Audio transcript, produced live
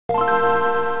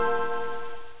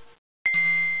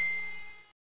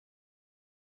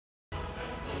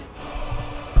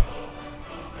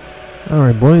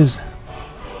Alright, boys.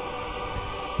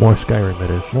 More Skyrim,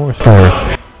 it is. More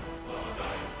Skyrim.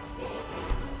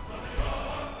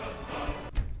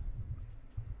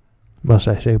 Must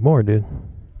I say more, dude?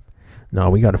 No,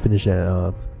 we gotta finish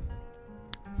that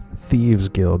Thieves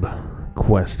Guild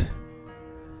quest.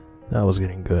 That was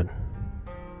getting good.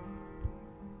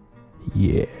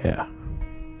 Yeah.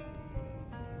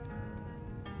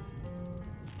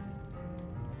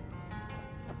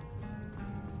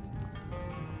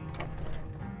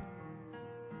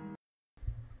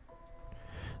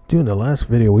 Dude, in the last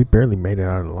video, we barely made it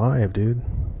out alive, dude.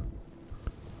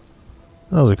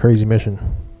 That was a crazy mission.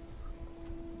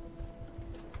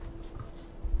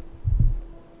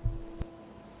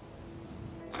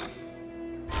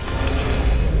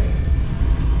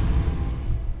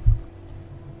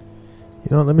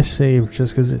 You know, let me save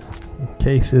just because in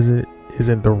case it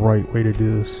isn't the right way to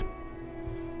do this.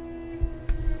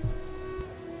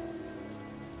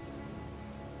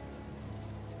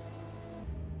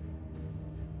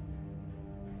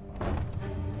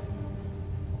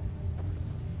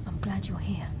 I'm glad you're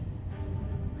here.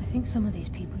 I think some of these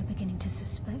people are beginning to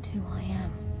suspect who I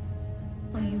am.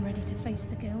 Are you ready to face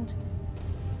the guild?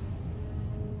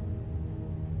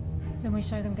 Then we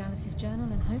show them Gallus's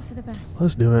journal and hope for the best.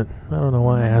 Let's do it. I don't know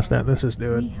why I asked that. Let's just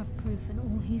do it. We have proof and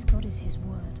all he's got is his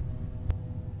word.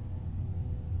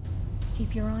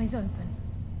 Keep your eyes open.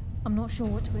 I'm not sure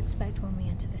what to expect when we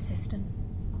enter the cistern.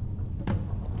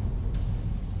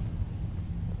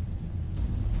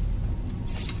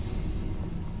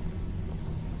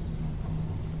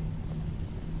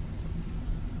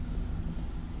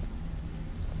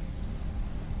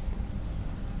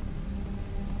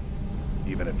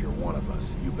 Even if you're one of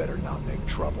us, you better not make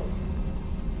trouble.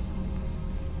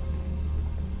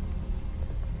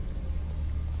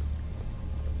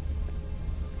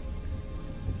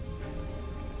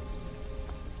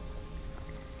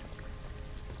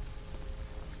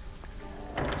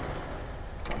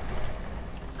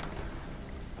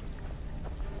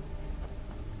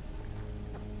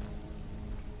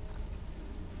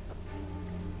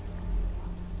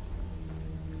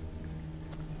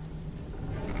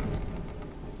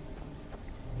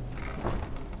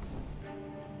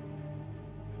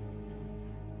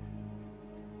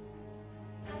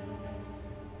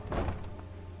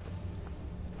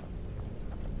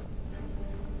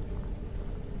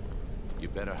 You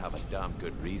better have a damn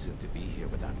good reason to be here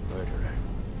with that murderer.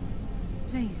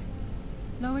 Please,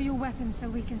 lower your weapons so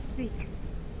we can speak.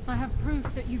 I have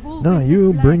proof that you've all No, been you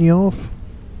misled. bring you off.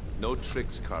 No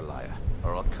tricks, Carlia,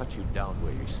 or I'll cut you down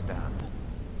where you stand.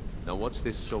 Now what's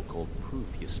this so-called proof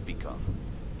you speak of?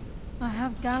 I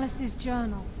have Gallus's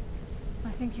journal. I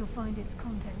think you'll find its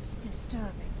contents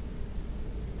disturbing.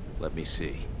 Let me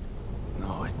see.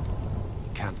 No, it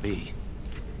can't be.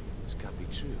 This can't be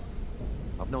true.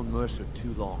 I've known Mercer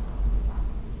too long.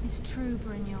 It's true,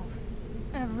 Brynjolf.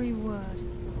 Every word.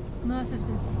 Mercer's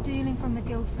been stealing from the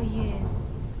guild for years,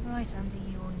 right under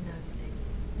your noses.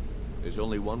 There's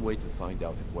only one way to find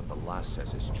out if what the lass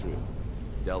says is true.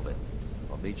 Delvin,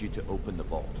 I'll need you to open the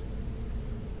vault.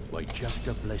 Wait just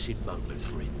a blessed moment,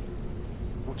 Bryn.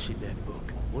 What's in that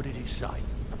book? What did it say?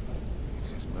 It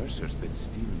says Mercer's been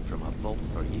stealing from a vault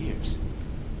for years.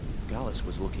 Gallus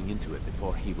was looking into it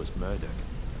before he was murdered.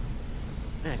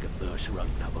 How can Mercer open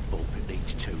up a vault that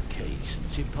needs 2 keys?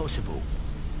 It's impossible.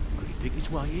 Could he pick his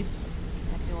way in?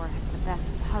 That door has the best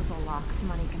puzzle locks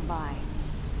money can buy.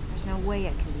 There's no way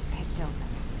it can be picked open.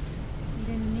 You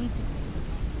didn't need to be.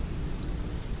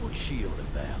 What's she all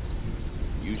about?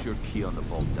 Use your key on the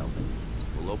vault, Delvin.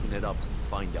 We'll open it up and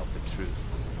find out the truth.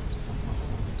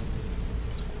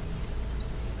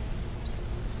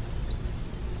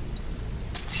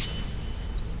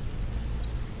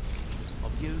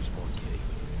 I've used my key,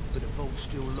 but the vault's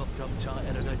still locked up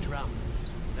tighter than a drum.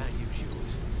 Now use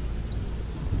yours.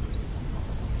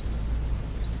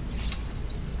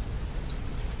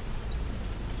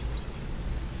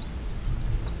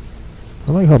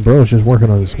 I like how bro's just working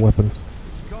on his weapon.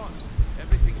 It's gone.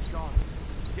 Everything's gone.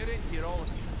 Get in here, all of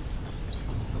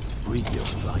you. Read your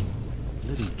flame.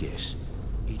 Let me guess.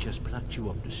 He just plucked you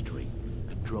off the street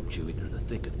and dropped you into the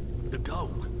thick of the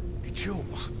gold, the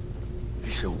jewels.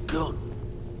 It's all gone.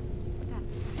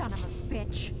 That son of a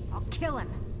bitch. I'll kill him.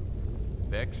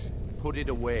 Vex, put it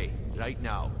away, right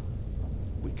now.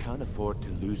 We can't afford to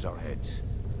lose our heads.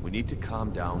 We need to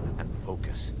calm down and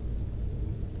focus.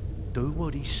 Do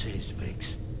what he says,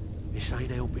 Vex. This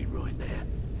ain't helping right now.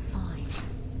 Fine.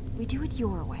 We do it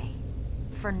your way.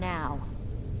 For now.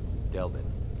 Delvin,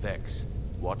 Vex,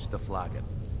 Watch the flagon.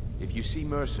 If you see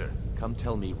Mercer, come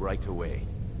tell me right away.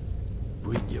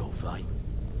 Brynjolf, eh?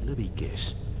 Let me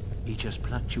guess. He just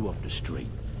plucked you off the street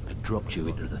and dropped you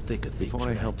into the thick of things. Before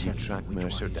I help you without track telling which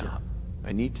Mercer one he's down, up.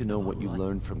 I need to know what you Alright.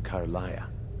 learned from Carlia.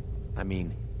 I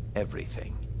mean,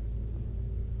 everything.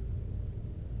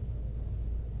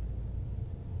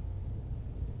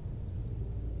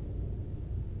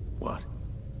 What?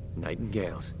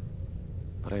 Nightingales?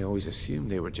 But I always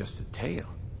assumed they were just a tale.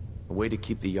 A way to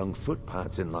keep the young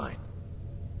footpads in line.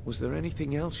 Was there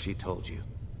anything else she told you?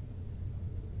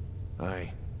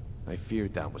 I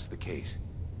feared that was the case.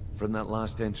 From that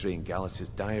last entry in Gallus's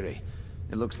diary,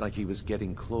 it looks like he was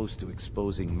getting close to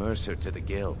exposing Mercer to the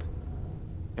Guild.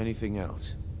 Anything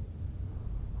else?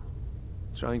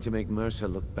 Trying to make Mercer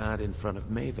look bad in front of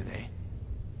Maven, eh?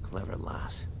 Clever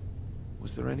lass.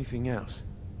 Was there anything else?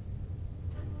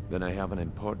 Then I have an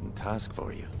important task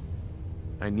for you.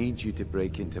 I need you to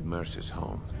break into Mercer's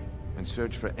home and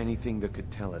search for anything that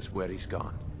could tell us where he's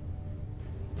gone.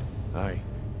 Aye.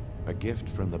 A gift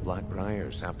from the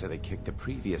Blackbriars after they kicked the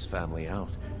previous family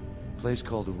out. A place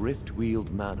called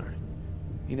Riftweald Manor.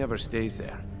 He never stays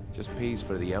there, just pays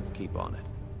for the upkeep on it.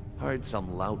 Hired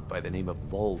some lout by the name of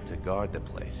Vold to guard the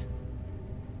place.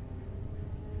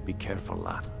 Be careful,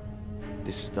 lad.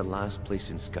 This is the last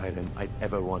place in Skyrim I'd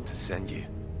ever want to send you.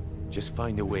 Just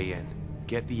find a way in,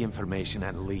 get the information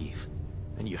and leave.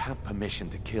 And you have permission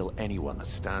to kill anyone that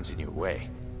stands in your way.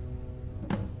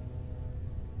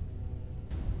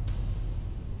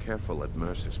 Careful at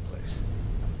Mercer's place.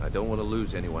 I don't want to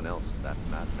lose anyone else to that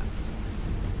madman.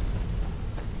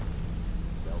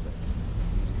 Velvet,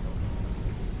 please tell me.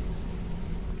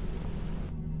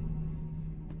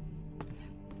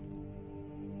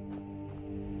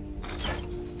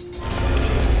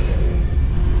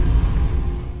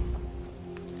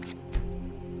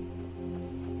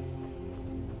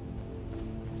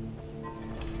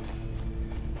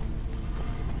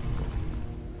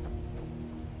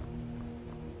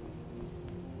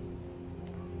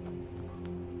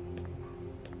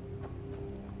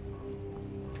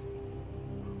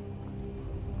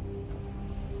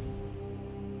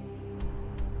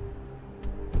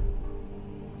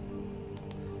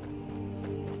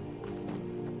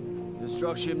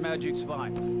 Destruction magic's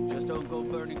fine. Just don't go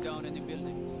burning down any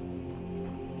buildings.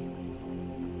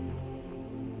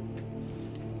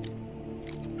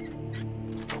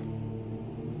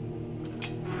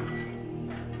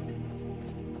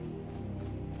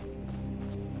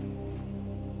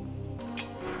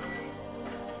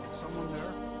 Is someone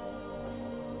there?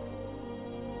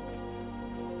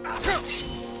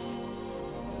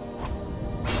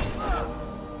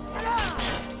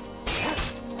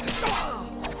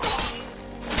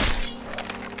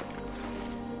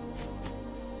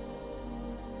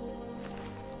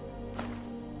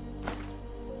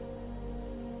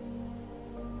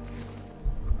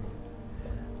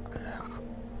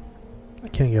 I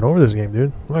can't get over this game,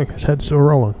 dude. Look, his head's still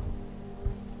rolling.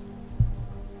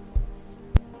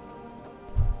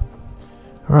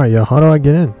 Alright, yo, how do I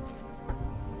get in?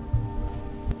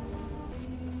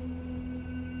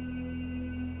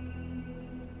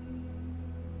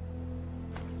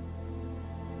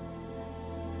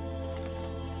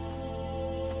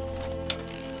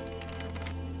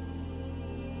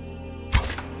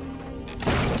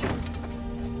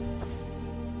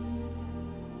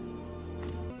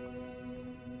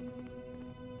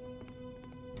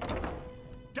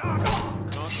 Can't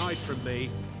hide from me.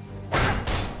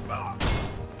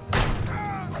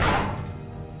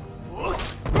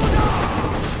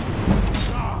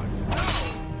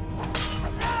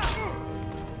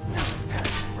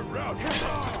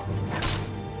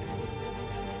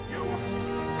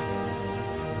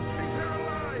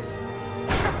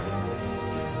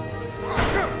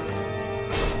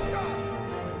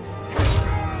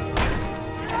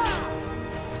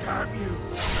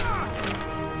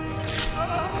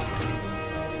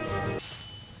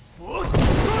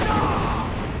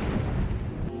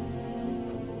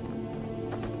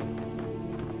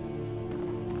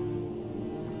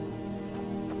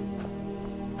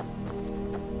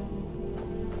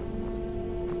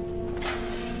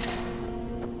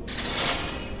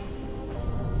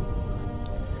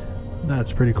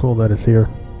 That's pretty cool that it's here.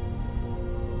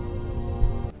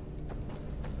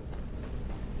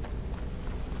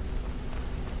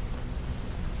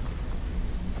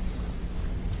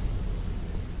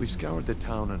 We've scoured the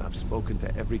town and I've spoken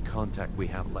to every contact we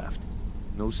have left.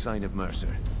 No sign of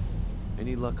Mercer.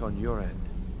 Any luck on your end?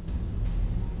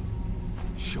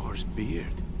 Shore's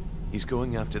beard. He's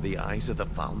going after the eyes of the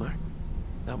Falmer?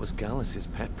 That was Gallus's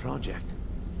pet project.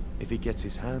 If he gets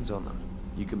his hands on them,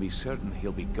 you can be certain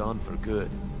he'll be gone for good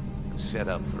and set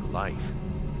up for life.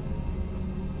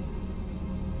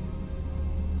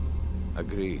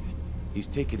 Agreed. He's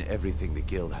taken everything the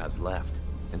guild has left,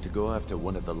 and to go after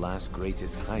one of the last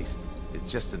greatest heists is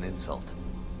just an insult.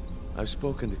 I've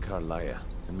spoken to Carlia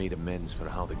and made amends for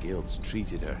how the guilds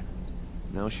treated her.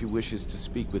 Now she wishes to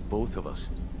speak with both of us.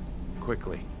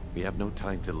 Quickly, we have no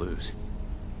time to lose.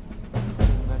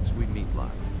 Next we meet Lara.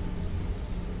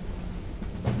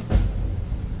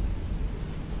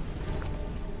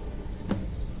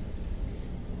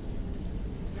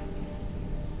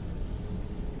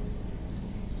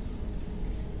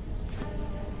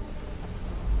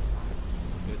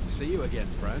 Good to see you again,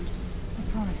 friend.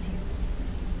 I promise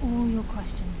you, all your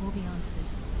questions will be answered.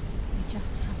 You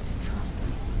just have to trust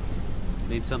me.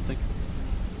 Need something?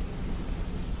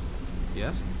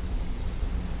 Yes?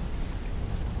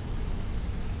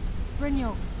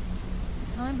 Brynjolf,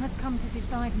 the time has come to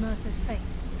decide Mercer's fate.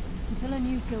 Until a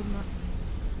new guild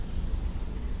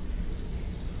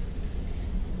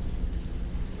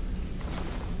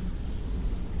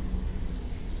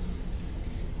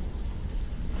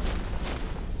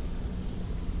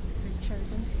is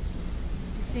chosen,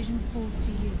 the decision falls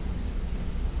to you.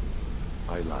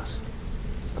 Aye, lass.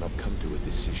 And I've come to a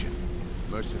decision.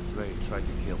 Mercer Frey tried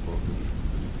to kill both of you.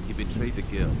 He betrayed the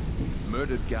guild,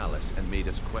 murdered Gallus, and made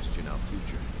us question our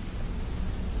future.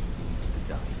 He needs to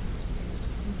die.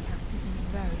 We have to be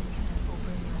very careful,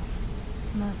 Brynjolf.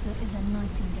 Mercer is a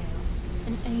nightingale,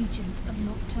 an agent of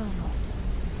Nocturnal.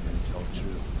 And it's all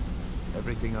true.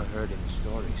 Everything I heard in the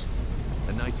stories.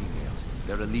 The Nightingales,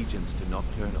 their allegiance to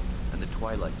Nocturnal, and the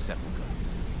Twilight Sepulchre.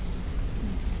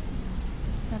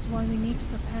 That's why we need to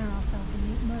prepare ourselves and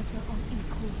meet Mercer on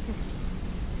equal footing.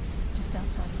 Just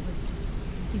outside the rift,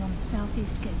 beyond the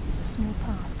southeast gate is a small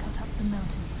path cut up the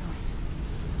mountainside.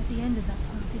 At the end of that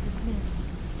path is a clearing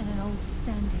and an old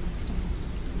standing stone.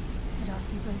 I'd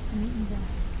ask you both to meet me there.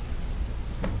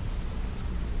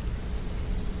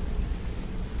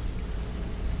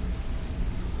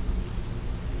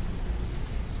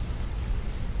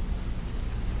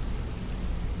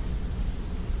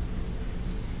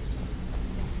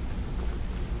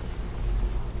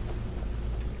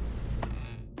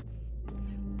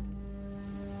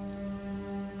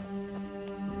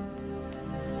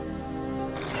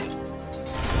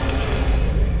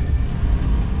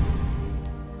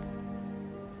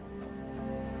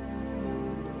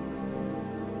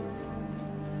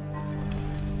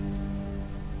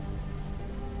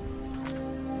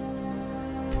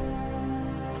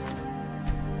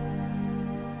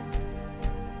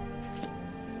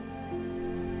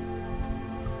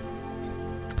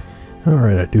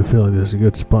 Alright, I do feel like this is a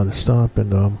good spot to stop,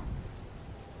 and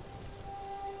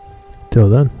till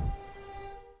then.